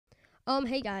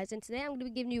Hey guys, and today I'm going to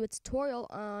be giving you a tutorial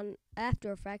on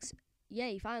After Effects.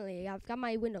 Yay, finally, I've got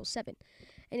my Windows 7.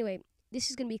 Anyway, this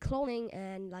is going to be cloning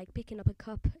and like picking up a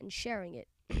cup and sharing it.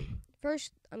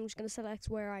 First, I'm just going to select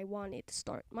where I want it to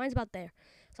start. Mine's about there.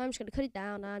 So I'm just going to cut it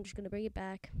down, and I'm just going to bring it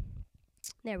back.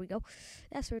 There we go.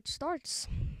 That's where it starts.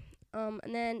 And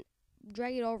then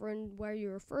drag it over and where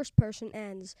your first person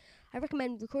ends. I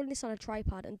recommend recording this on a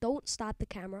tripod and don't stop the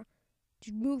camera.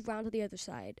 Just move around to the other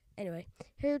side. Anyway,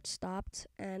 here it stopped,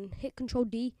 and hit Control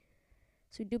D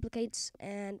so it duplicates,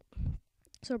 and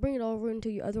so bring it over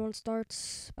until your other one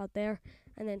starts about there,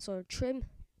 and then sort of trim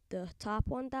the top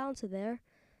one down to there,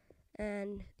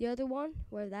 and the other one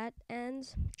where that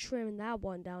ends, trim that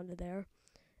one down to there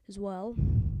as well.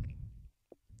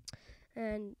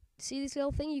 And see this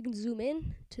little thing? You can zoom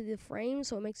in to the frame,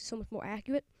 so it makes it so much more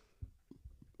accurate.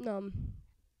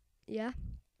 Yeah.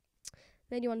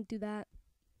 Then you want to do that,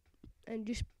 and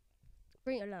just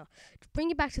bring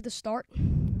it back to the start,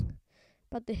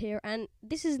 about the hair. And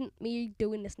this isn't me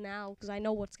doing this now because I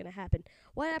know what's gonna happen.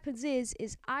 What happens is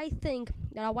I think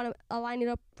that I want to align it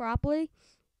up properly,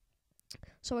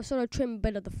 so I sort of trim a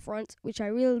bit of the front, which I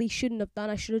really shouldn't have done.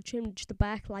 I should have trimmed just the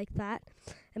back like that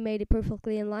and made it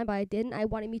perfectly in line, but I didn't. I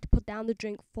wanted me to put down the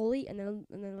drink fully and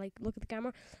then like look at the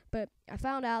camera, but I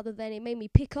found out that then it made me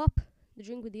pick up the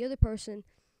drink with the other person.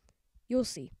 You'll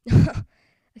see.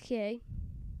 Okay.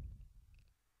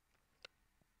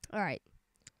 Alright.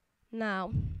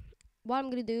 Now, what I'm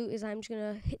going to do is I'm just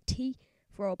going to hit T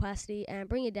for opacity and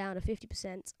bring it down to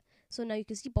 50%. So now you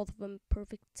can see both of them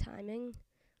perfect timing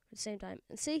at the same time.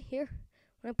 And see here,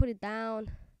 when I put it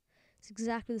down, it's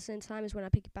exactly the same time as when I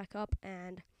pick it back up,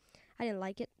 and I didn't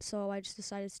like it, so I just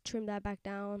decided to trim that back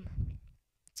down,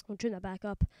 or trim that back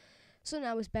up. So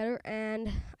now it's better,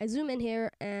 and I zoom in here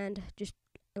and just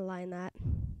align that.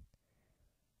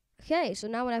 Okay, so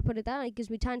now when I put it down, it gives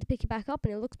me time to pick it back up,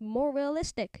 and it looks more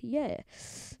realistic. Yeah.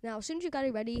 Now, as soon as you got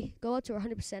it ready, go up to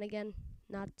 100% again.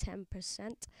 Not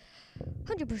 10%.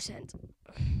 100%.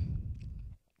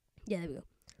 Yeah, there we go.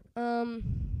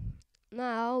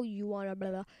 Now you want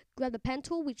to grab the pen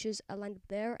tool, which is aligned up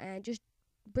there, and just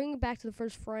bring it back to the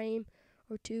first frame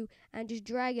or two, and just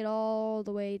drag it all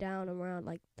the way down and around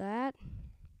like that.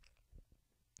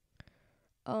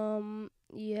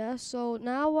 Yeah, so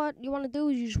now what you want to do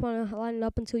is you just want to line it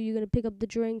up until you're going to pick up the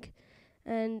drink.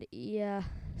 And yeah,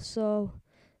 so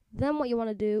then what you want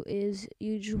to do is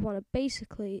you just want to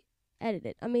basically edit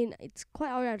it. I mean, it's quite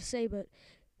hard to say, but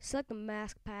select the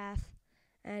mask path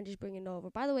and just bring it over.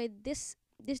 By the way, this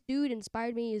dude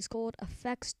inspired me. Is called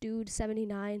Effects Dude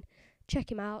 79. Check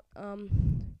him out.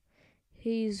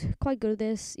 He's quite good at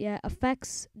this. Yeah,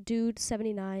 Effects Dude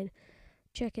 79.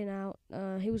 Checking out.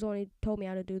 He was the one who told me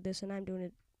how to do this, and I'm doing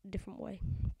it a different way.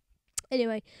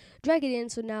 Anyway, drag it in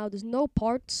so now there's no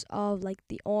parts of like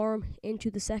the arm into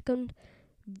the second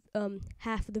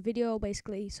half of the video,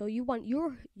 basically. So you want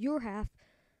your half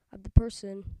of the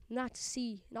person not to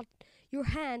see, not your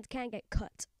hand can't get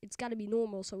cut. It's got to be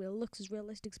normal, so it looks as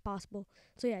realistic as possible.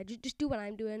 So yeah, just do what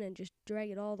I'm doing and just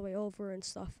drag it all the way over and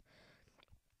stuff.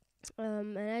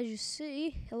 And as you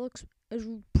see, it looks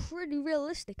pretty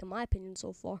realistic in my opinion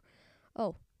so far.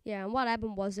 Oh, yeah, and what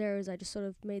happened was there is I just sort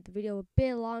of made the video a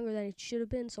bit longer than it should have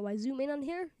been, so I zoom in on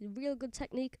here. It's a real good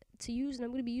technique to use, and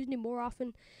I'm going to be using it more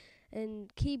often and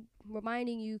keep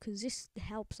reminding you because this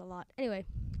helps a lot. Anyway,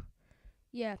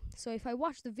 yeah, so if I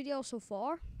watch the video so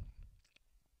far,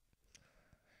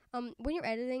 when you're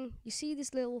editing, you see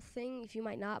this little thing, if you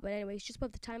might not, but anyway, it's just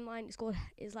above the timeline.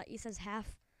 It says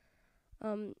half.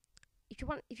 If you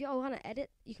want to edit,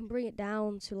 you can bring it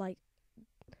down to like,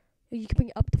 you can bring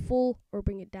it up to full or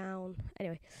bring it down.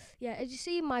 Anyway, yeah, as you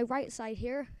see, my right side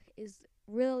here is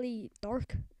really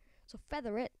dark, so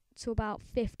feather it to about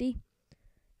 50.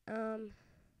 There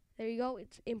you go.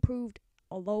 It's improved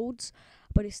loads,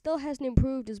 but it still hasn't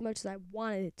improved as much as I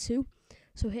wanted it to.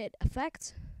 So hit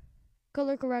Effect,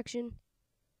 Color Correction,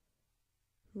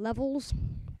 Levels,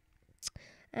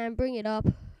 and bring it up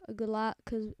a good lot,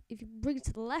 because if you bring it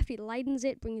to the left, it lightens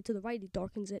it. Bring it to the right, it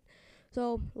darkens it.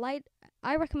 So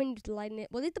I recommend you to lighten it.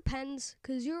 Well, it depends,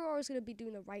 because you're always going to be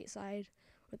doing the right side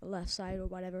or the left side or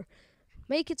whatever.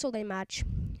 Make it so they match.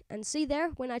 And see there,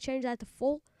 when I change that to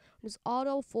full, it's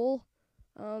auto full.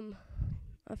 I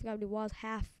forgot what it was,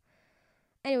 half.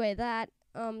 Anyway, that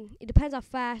it depends how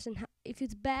fast, and if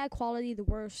it's bad quality, the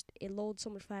worst, it loads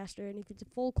so much faster, and if it's a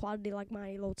full quality like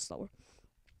mine, it loads slower.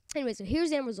 Anyway, so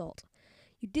here's the end result.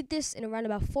 You did this in around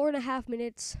about 4.5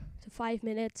 minutes to 5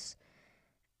 minutes.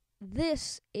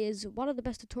 This is one of the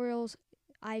best tutorials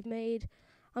I've made.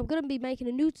 I'm going to be making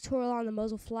a new tutorial on the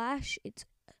muzzle flash. It's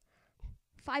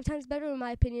 5 times better in my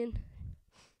opinion.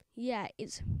 yeah,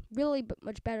 it's really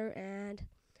much better, and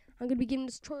I'm gonna be giving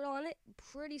this tutorial on it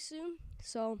pretty soon.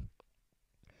 So,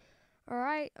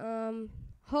 alright,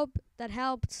 hope that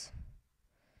helped.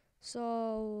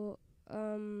 So,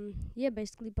 yeah,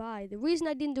 basically, bye. The reason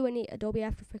I didn't do any Adobe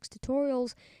After Effects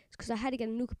tutorials is because I had to get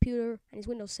a new computer, and it's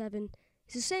Windows 7.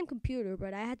 It's the same computer,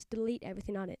 but I had to delete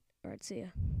everything on it. Alright, see ya.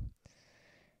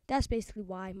 That's basically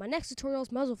why. My next tutorial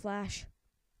is Muzzle Flash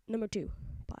number 2.